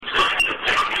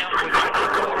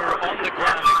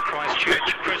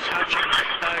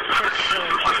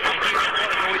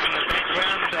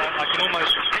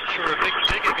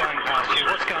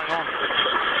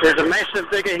There's a massive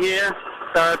digger here.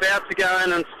 They're about to go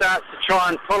in and start to try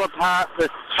and pull apart the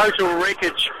total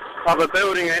wreckage of a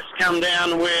building that's come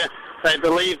down where they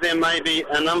believe there may be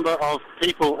a number of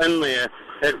people in there.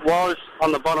 It was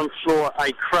on the bottom floor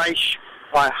a creche.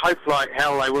 I hope like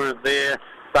hell they weren't there,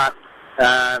 but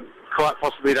quite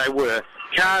possibly they were.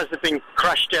 Cars have been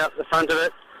crushed out the front of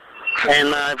it.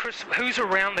 Chris, who's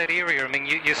around that area? I mean,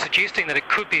 you're suggesting that it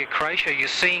could be a creche. Are you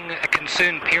seeing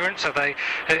concerned parents? Are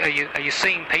you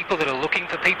seeing people that are looking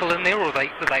for people in there, or are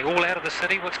they all out of the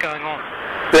city? What's going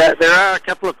on? There are a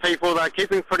couple of people. They're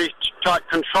keeping pretty tight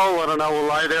control, I don't know,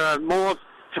 although there are more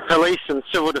to police and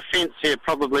civil defence here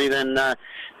probably than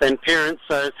parents,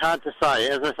 so it's hard to say.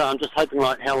 As I say, I'm just hoping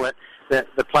like hell that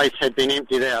the place had been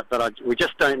emptied out, but we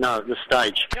just don't know at this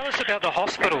stage. Tell us about the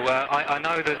hospital. I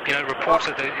know that reports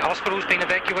that the hospital's been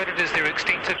evacuated. Is there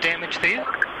extensive damage there?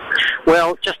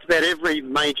 Well, just about every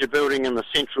major building in the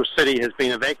central city has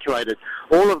been evacuated.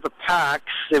 All of the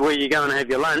parks where you go and have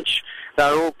your lunch,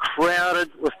 they're all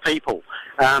crowded with people.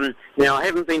 Now, I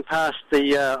haven't been past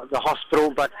the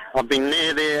hospital, but I've been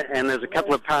near there, and there's a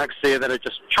couple of parks there that are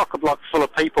just chock-a-block full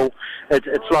of people.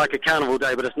 It's like a carnival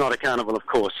day, but it's not a carnival, of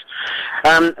course.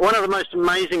 One of the most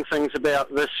amazing things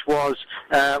about this was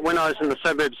when I was in the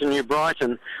suburbs of New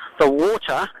Brighton, the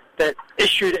water that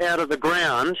issued out of the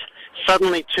ground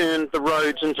suddenly turned the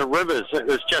roads into rivers. It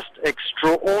was just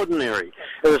extraordinary.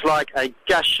 It was like a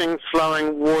gushing,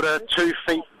 flowing water 2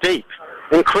 feet deep.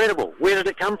 Incredible. Where did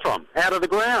it come from? Out of the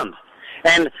ground.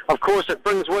 And, of course, it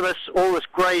brings with us all this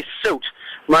grey silt.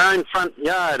 My own front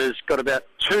yard has got about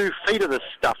 2 feet of this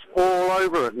stuff all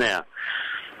over it now.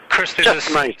 Chris, there's a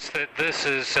sense that this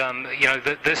is,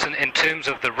 that this in terms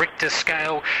of the Richter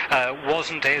scale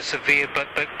wasn't as severe, but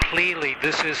clearly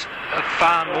this is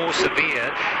far more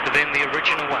severe than the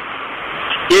original one.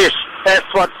 Yes, that's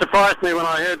what surprised me when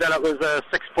I heard that it was a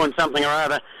 6-point-something or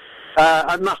other.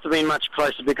 It must have been much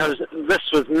closer because this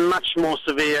was much more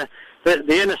severe.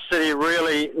 The inner city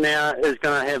really now is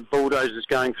going to have bulldozers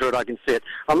going through it, I can see it.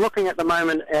 I'm looking at the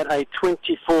moment at a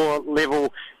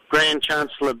 24-level Grand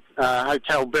Chancellor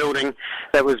hotel building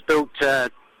that was built 10,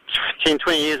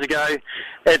 20 years ago.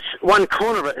 It's one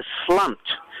corner of it is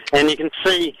slumped, and you can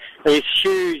see these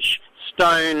huge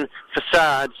stone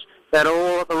facades that are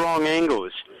all at the wrong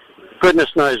angles. Goodness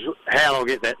knows how I'll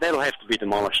get that. That'll have to be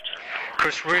demolished.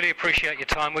 Chris, really appreciate your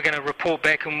time. We're going to report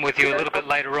back in with you a little bit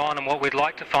later on, and what we'd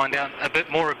like to find out a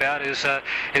bit more about is how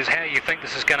you think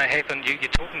this is going to happen. You're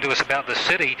talking to us about the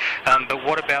city, but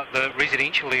what about the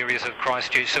residential areas of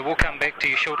Christchurch? So we'll come back to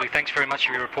you shortly. Thanks very much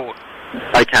for your report.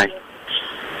 Okay.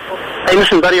 Hey,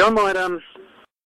 listen, buddy, I might